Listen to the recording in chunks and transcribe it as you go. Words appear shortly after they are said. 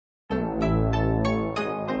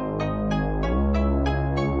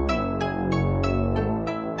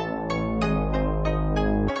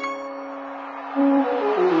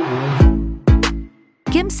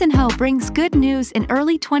Seon Ho brings good news in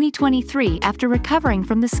early 2023 after recovering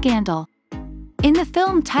from the scandal. In the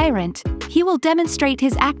film Tyrant, he will demonstrate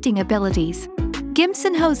his acting abilities.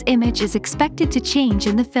 Seon Ho's image is expected to change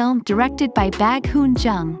in the film directed by Baek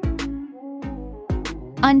Jung.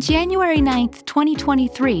 On January 9,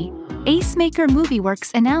 2023, Acemaker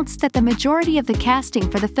Movieworks announced that the majority of the casting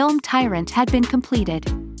for the film Tyrant had been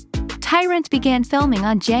completed. Tyrant began filming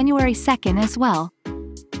on January 2 as well.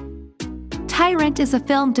 Tyrant is a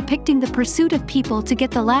film depicting the pursuit of people to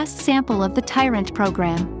get the last sample of the Tyrant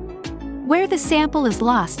Program. Where the sample is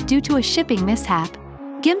lost due to a shipping mishap,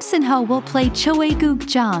 Seon Ho will play Choi Guk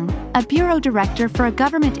Jang, a bureau director for a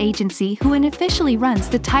government agency who unofficially runs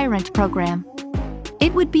the Tyrant Program.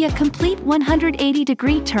 It would be a complete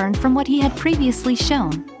 180-degree turn from what he had previously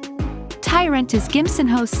shown. Tyrant is Seon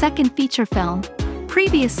Ho's second feature film.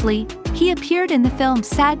 Previously, he appeared in the film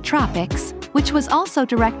Sad Tropics, which was also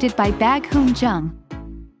directed by Baek Jung.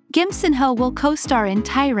 Seon Ho will co-star in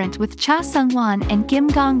Tyrant with Seung Won and Kim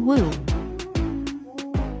Kang Woo.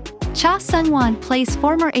 Seung Won plays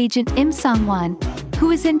former agent Seung Won,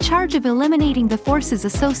 who is in charge of eliminating the forces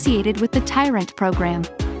associated with the Tyrant Program.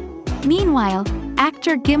 Meanwhile,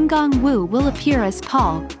 actor Kim Kang Woo will appear as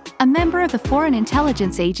Paul, a member of the Foreign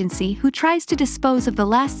Intelligence Agency who tries to dispose of the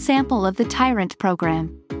last sample of the Tyrant Program.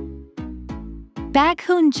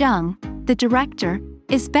 Baek Jung, the director,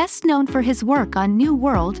 is best known for his work on New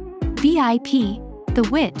World, VIP, The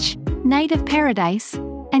Witch, Night of Paradise,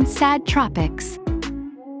 and Sad Tropics.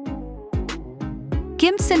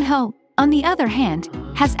 Seon Ho, on the other hand,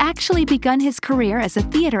 has actually begun his career as a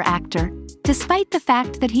theater actor, despite the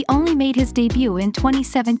fact that he only made his debut in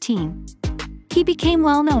 2017. He became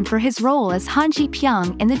well known for his role as Han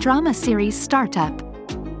Ji-pyong in the drama series Startup.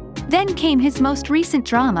 Then came his most recent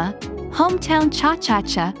drama, Hometown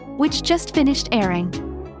Cha-Cha-Cha, which just finished airing.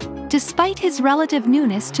 Despite his relative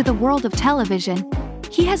newness to the world of television,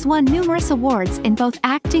 he has won numerous awards in both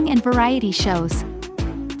acting and variety shows.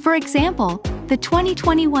 For example, the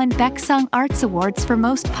 2021 Baeksang Arts Awards for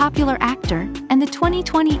Most Popular Actor and the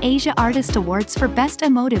 2020 Asia Artist Awards for Best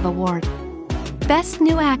Emotive Award. Best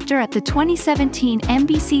New Actor at the 2017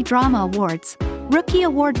 MBC Drama Awards, Rookie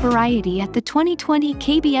Award Variety at the 2020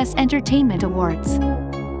 KBS Entertainment Awards.